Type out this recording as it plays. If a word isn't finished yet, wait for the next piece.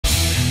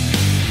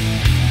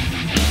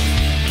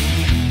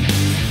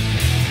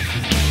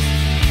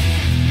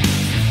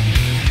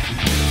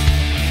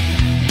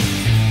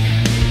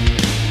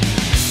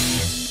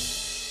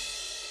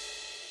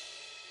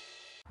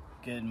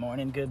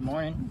Good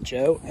morning.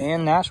 Joe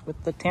and Nash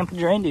with the Tampa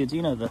Drain Dudes.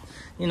 You know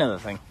the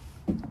thing.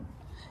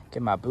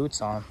 Get my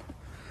boots on.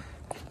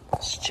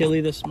 It's chilly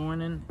this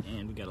morning,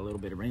 and we got a little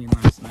bit of rain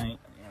last night,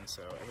 and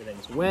so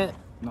everything's wet.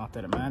 Not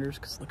that it matters,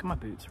 because look at my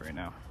boots right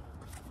now.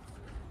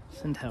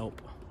 Send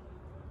help.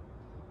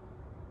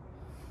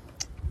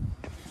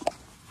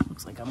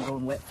 Looks like I'm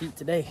going wet feet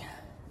today.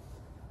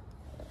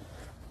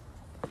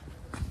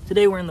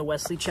 Today we're in the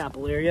Wesley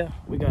Chapel area.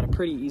 We got a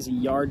pretty easy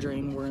yard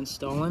drain we're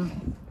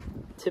installing.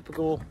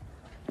 Typical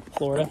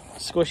Florida,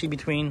 squishy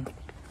between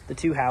the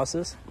two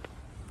houses.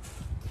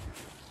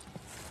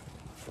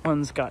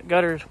 One's got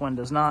gutters, one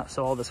does not,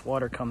 so all this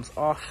water comes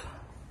off.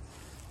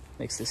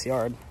 Makes this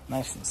yard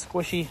nice and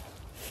squishy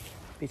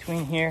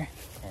between here,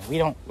 and we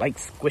don't like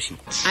squishy.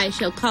 I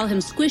shall call him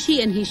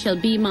Squishy, and he shall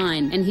be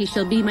mine, and he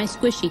shall be my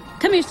Squishy.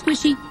 Come here,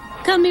 Squishy.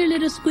 Come here,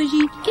 little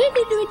Squishy.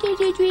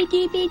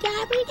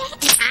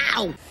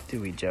 Ow! Do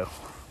we, Joe?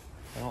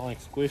 I don't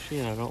like squishy,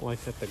 and I don't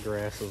like that the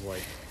grass is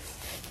like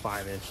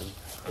 5 inches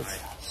high.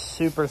 It's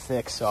super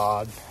thick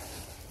sod.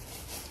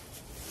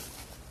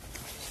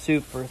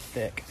 Super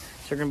thick.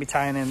 So we're going to be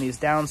tying in these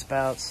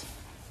downspouts.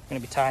 We're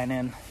going to be tying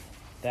in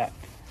that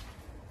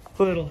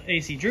little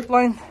AC drip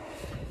line.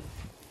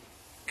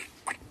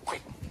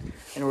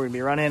 And we're going to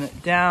be running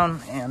it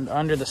down and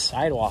under the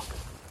sidewalk.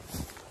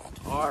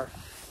 Our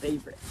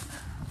favorite.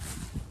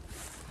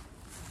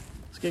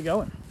 Let's get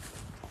going.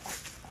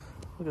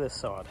 Look at this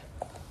sod.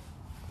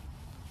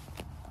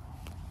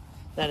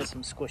 That is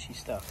some squishy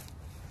stuff.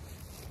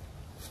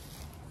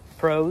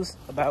 Pros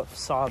about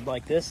sod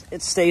like this,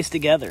 it stays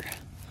together.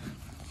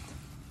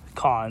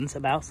 Cons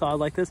about sod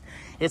like this,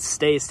 it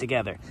stays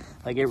together.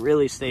 Like, it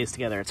really stays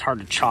together. It's hard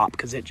to chop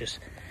because it just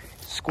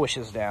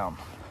squishes down.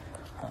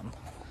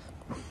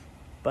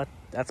 But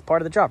that's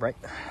part of the job, right?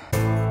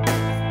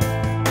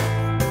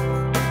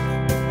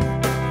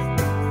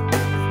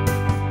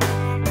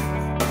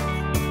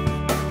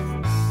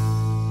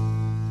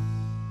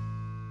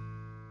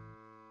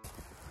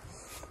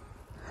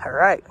 All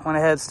right, went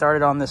ahead,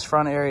 started on this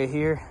front area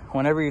here.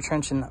 Whenever you're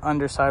trenching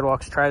under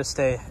sidewalks, try to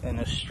stay in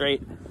as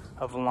straight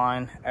of a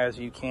line as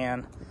you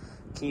can.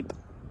 Keep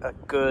a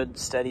good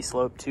steady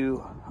slope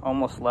to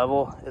almost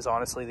level is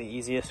honestly the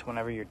easiest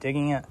whenever you're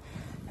digging it.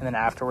 And then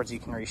afterwards you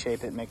can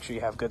reshape it, make sure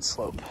you have good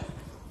slope.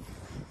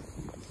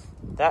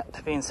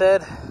 That being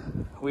said,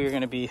 we are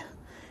gonna be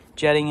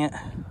jetting it,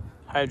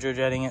 hydro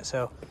jetting it,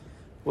 so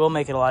we'll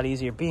make it a lot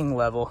easier being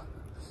level.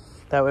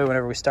 That way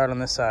whenever we start on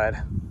this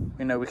side,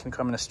 we know we can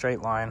come in a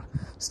straight line,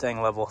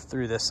 staying level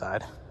through this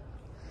side.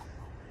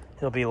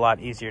 It'll be a lot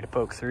easier to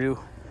poke through.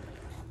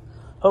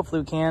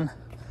 Hopefully we can.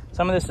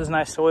 Some of this is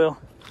nice soil.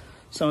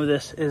 Some of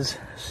this is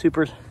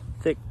super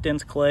thick,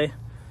 dense clay.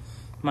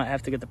 Might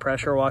have to get the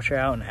pressure washer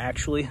out and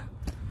actually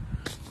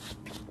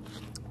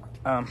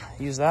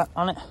use that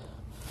on it.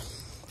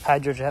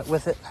 Hydrojet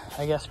with it,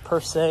 I guess,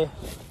 per se.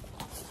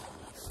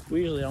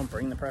 We usually don't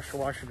bring the pressure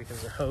washer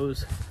because the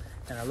hose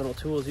and our little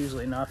tool is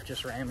usually enough,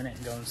 just ramming it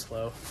and going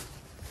slow.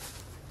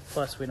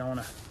 Plus, we don't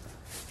want to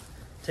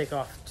take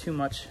off too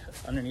much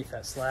underneath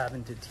that slab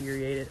and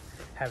deteriorate it,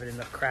 have it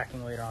end up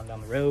cracking later on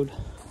down the road.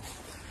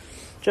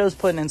 Joe's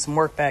putting in some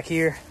work back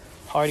here.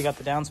 Already got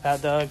the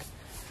downspout dug,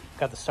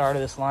 got the start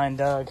of this line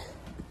dug,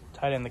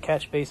 tied in the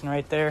catch basin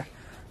right there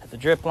at the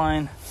drip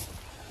line.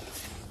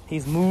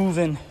 He's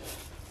moving.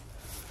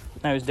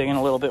 Now he's digging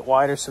a little bit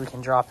wider so we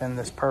can drop in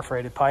this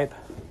perforated pipe.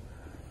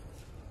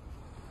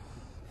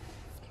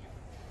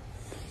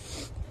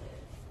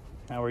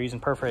 Now we're using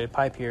perforated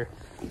pipe here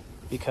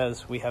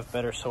because we have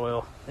better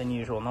soil than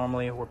usual.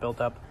 Normally we're built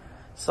up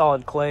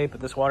solid clay,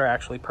 but this water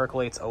actually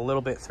percolates a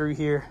little bit through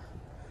here,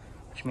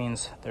 which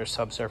means there's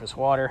subsurface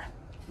water,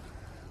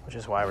 which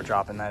is why we're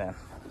dropping that in.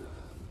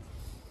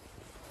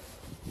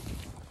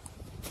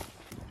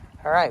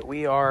 All right,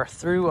 we are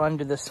through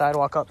under the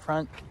sidewalk up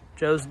front.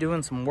 Joe's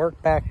doing some work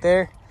back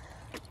there.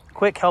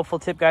 Quick helpful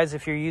tip, guys,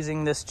 if you're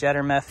using this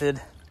jetter method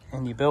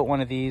and you built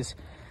one of these,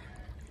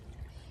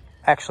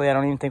 actually, I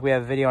don't even think we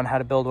have a video on how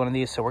to build one of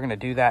these, so we're gonna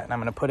do that, and I'm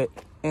gonna put it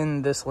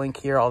in this link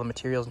here, all the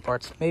materials and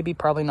parts. Maybe,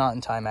 probably not in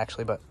time,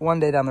 actually, but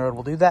one day down the road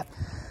we'll do that.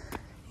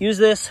 Use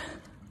this,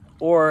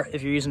 or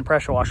if you're using a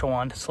pressure washer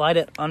wand, slide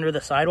it under the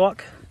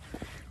sidewalk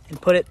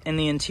and put it in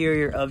the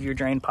interior of your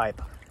drain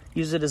pipe.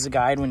 Use it as a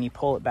guide when you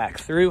pull it back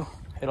through.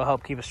 It'll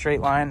help keep a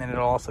straight line, and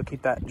it'll also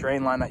keep that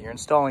drain line that you're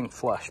installing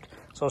flushed.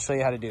 So I'll show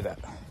you how to do that.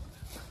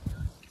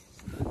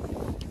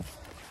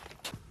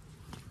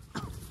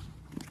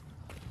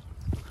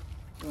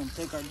 We're gonna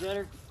take our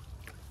jetter,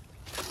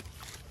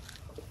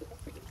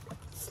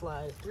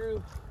 slide it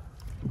through.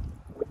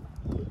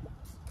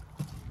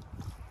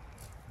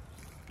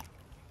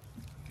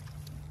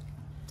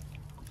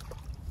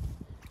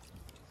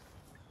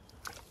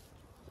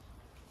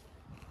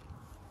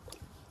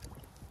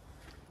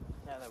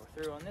 Now that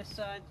we're through on this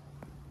side,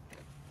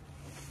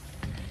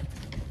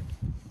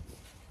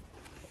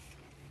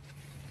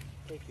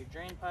 take your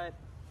drain pipe,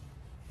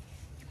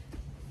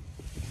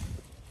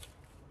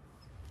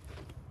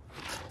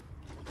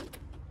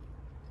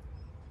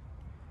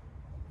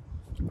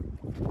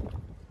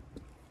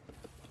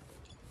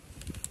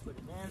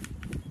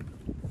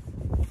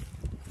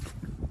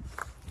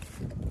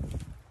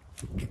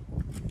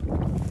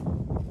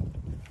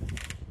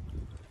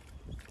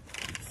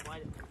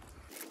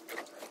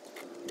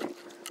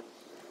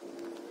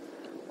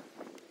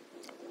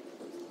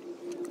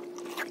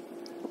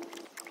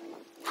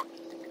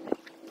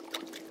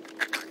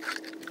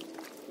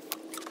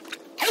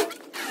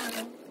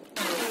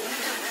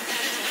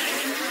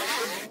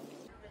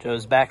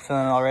 Joe's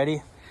backfilling already.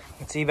 You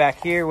can see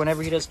back here,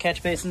 whenever he does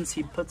catch basins,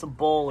 he puts a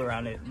bowl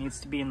around it. It needs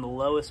to be in the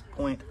lowest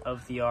point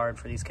of the yard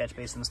for these catch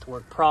basins to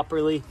work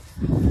properly.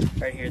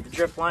 Right here, the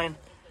drip line,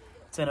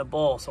 it's in a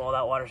bowl, so all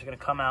that water is going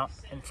to come out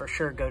and for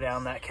sure go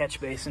down that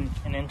catch basin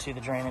and into the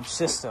drainage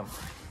system.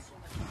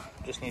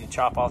 Just need to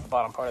chop off the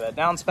bottom part of that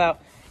downspout,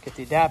 get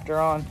the adapter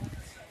on.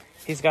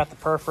 He's got the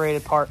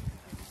perforated part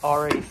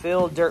already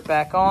filled, dirt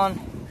back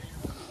on.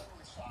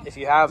 If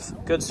you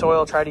have good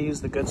soil, try to use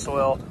the good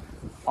soil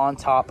on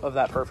top of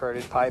that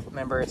perforated pipe.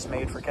 Remember, it's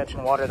made for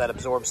catching water that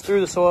absorbs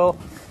through the soil.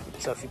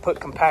 So if you put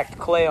compact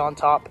clay on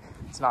top,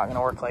 it's not going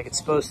to work like it's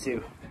supposed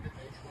to.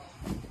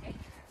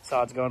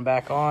 Sod's going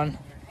back on.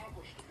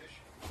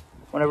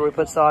 Whenever we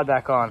put sod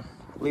back on,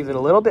 leave it a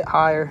little bit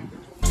higher.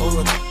 All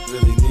I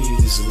really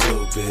need is a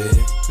little bit.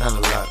 Not a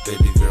lot,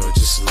 baby girl,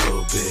 just a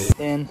little bit.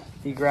 Then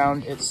the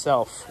ground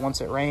itself,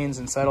 once it rains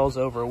and settles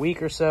over a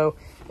week or so,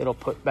 it'll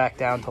put back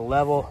down to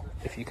level.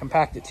 If you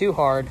compact it too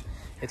hard,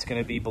 it's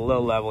going to be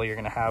below level. You're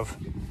going to have,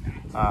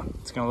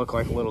 it's going to look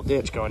like a little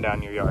ditch going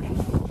down your yard.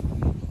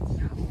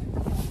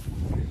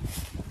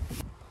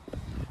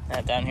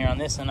 Now down here on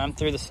this, and I'm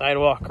through the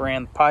sidewalk,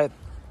 around the pipe.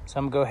 So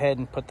I'm going to go ahead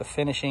and put the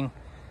finishing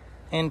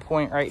end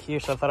point right here.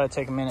 So I thought I'd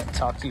take a minute to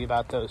talk to you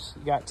about those.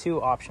 You got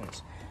two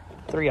options,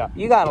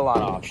 you got a lot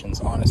of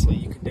options, honestly.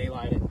 You could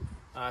daylight it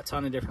a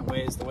ton of different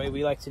ways. The way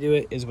we like to do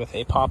it is with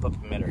a pop-up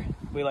emitter.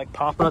 We like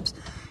pop-ups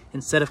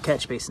instead of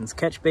catch basins.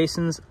 Catch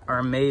basins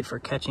are made for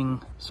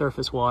catching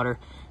surface water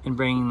and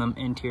bringing them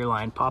into your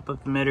line.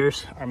 Pop-up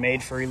emitters are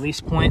made for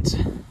release points.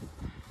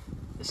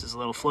 This is a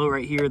little flow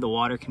right here. The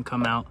water can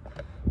come out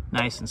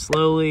nice and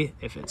slowly.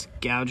 If it's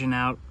gouging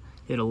out,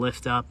 it'll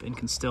lift up and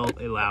can still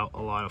allow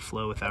a lot of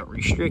flow without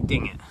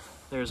restricting it.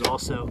 There's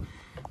also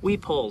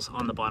weep holes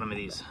on the bottom of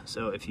these.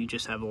 So if you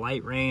just have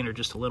light rain or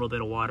just a little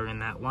bit of water in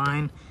that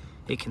line,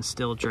 it can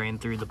still drain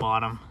through the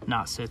bottom,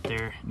 not sit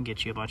there and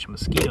get you a bunch of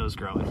mosquitoes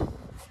growing.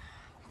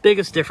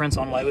 Biggest difference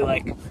on why we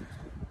like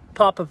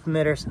pop-up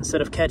emitters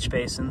instead of catch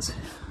basins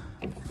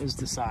is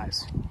the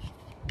size.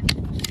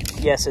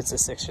 Yes, it's a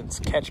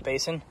 6-inch catch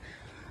basin,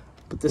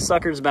 but this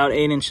sucker's about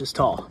 8 inches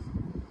tall.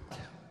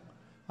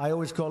 I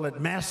always call it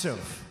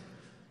massive.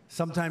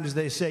 Sometimes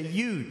they say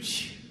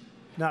huge.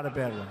 Not a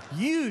bad one.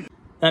 Huge.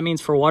 That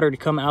means for water to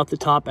come out the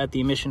top at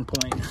the emission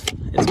point,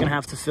 it's gonna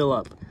have to fill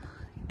up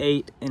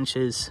 8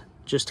 inches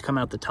just to come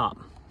out the top.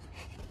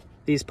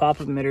 These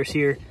pop-up emitters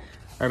here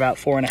are about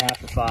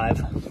 4.5 or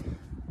 5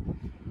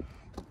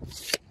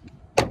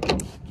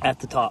 at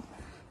the top.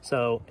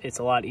 So it's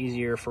a lot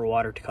easier for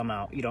water to come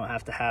out. You don't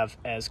have to have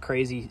as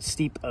crazy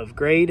steep of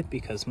grade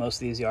because most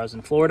of these yards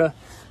in Florida,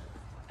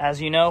 as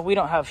you know, we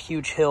don't have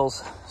huge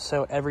hills,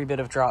 so every bit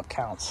of drop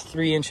counts.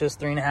 3 inches,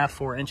 3.5,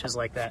 4 inches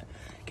like that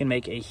can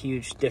make a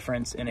huge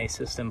difference in a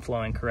system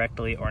flowing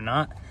correctly or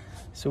not.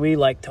 So we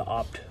like to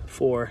opt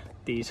for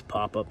these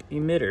pop-up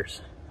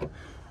emitters.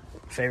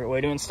 Favorite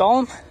way to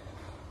install them?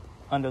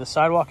 Under the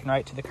sidewalk and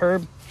right to the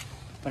curb.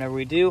 Whenever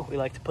we do, we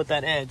like to put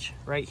that edge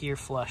right here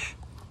flush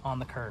on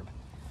the curb.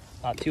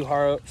 Not too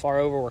far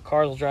over where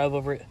cars will drive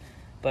over it,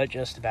 but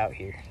just about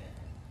here.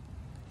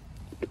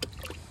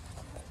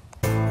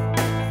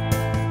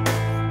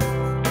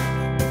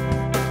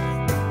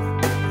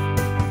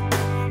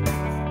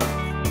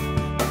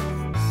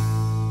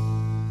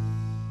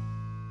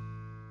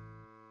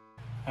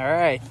 All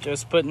right,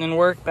 just putting in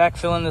work,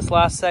 backfilling this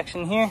last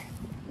section here.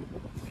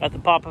 Got the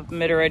pop-up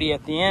emitter ready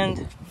at the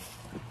end.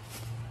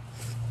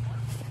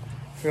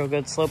 Real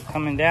good slope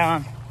coming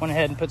down. Went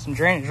ahead and put some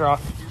drainage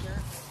rock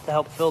to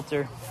help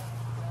filter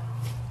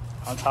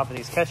on top of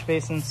these catch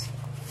basins,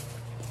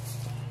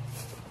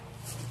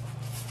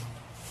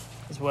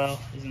 as well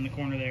as in the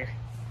corner there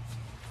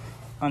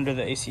under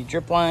the AC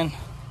drip line.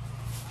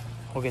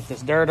 We'll get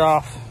this dirt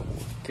off,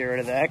 get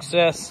rid of the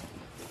excess,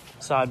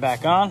 sod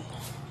back on,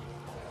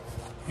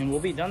 and we'll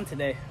be done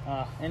today.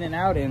 In and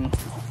out in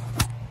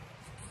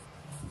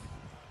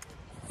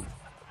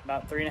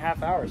about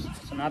 3.5 hours,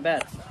 so not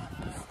bad.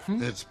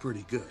 That's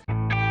pretty good.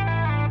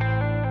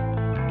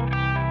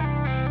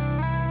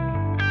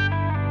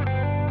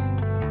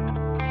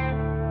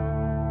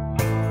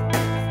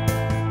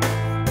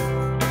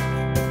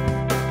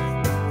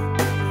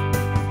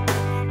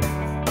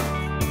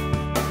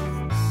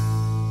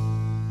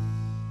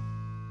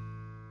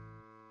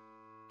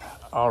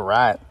 All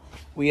right,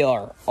 we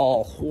are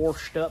all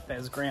horsed up,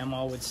 as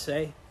Grandma would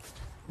say.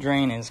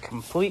 Drain is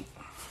complete.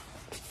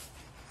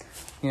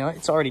 You know,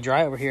 it's already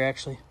dry over here,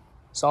 actually.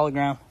 Solid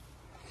ground.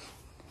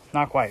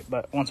 Not quite,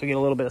 but once we get a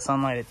little bit of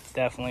sunlight, it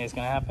definitely is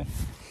going to happen.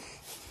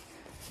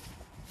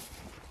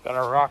 Got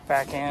our rock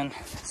back in,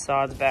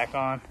 sod's back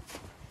on.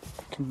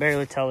 Can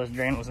barely tell this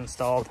drain was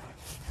installed.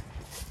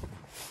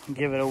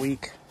 Give it a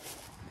week,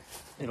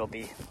 it'll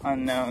be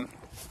unknown.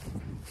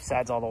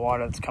 Besides all the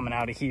water that's coming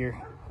out of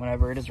here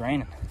whenever it is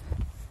raining.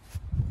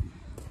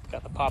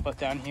 Got the pop-up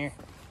down here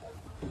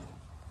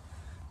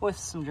with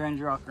some drainage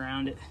rock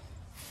around it.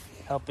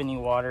 Help any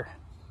water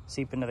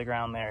seep into the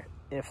ground there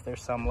if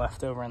there's some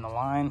left over in the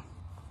line.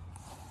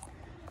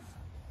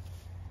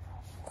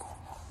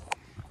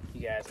 You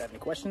you guys have any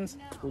questions,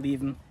 leave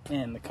them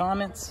in the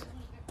comments.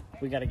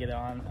 We got to get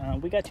on.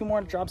 We got 2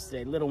 more jobs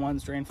today, little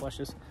ones, drain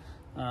flushes,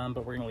 but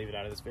we're going to leave it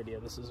out of this video.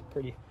 This is a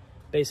pretty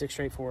basic,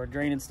 straightforward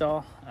drain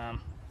install.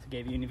 If it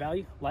gave you any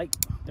value, like,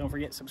 don't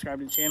forget, subscribe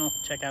to the channel.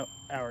 Check out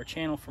our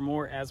channel for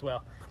more as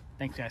well.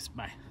 Thanks, guys.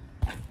 Bye.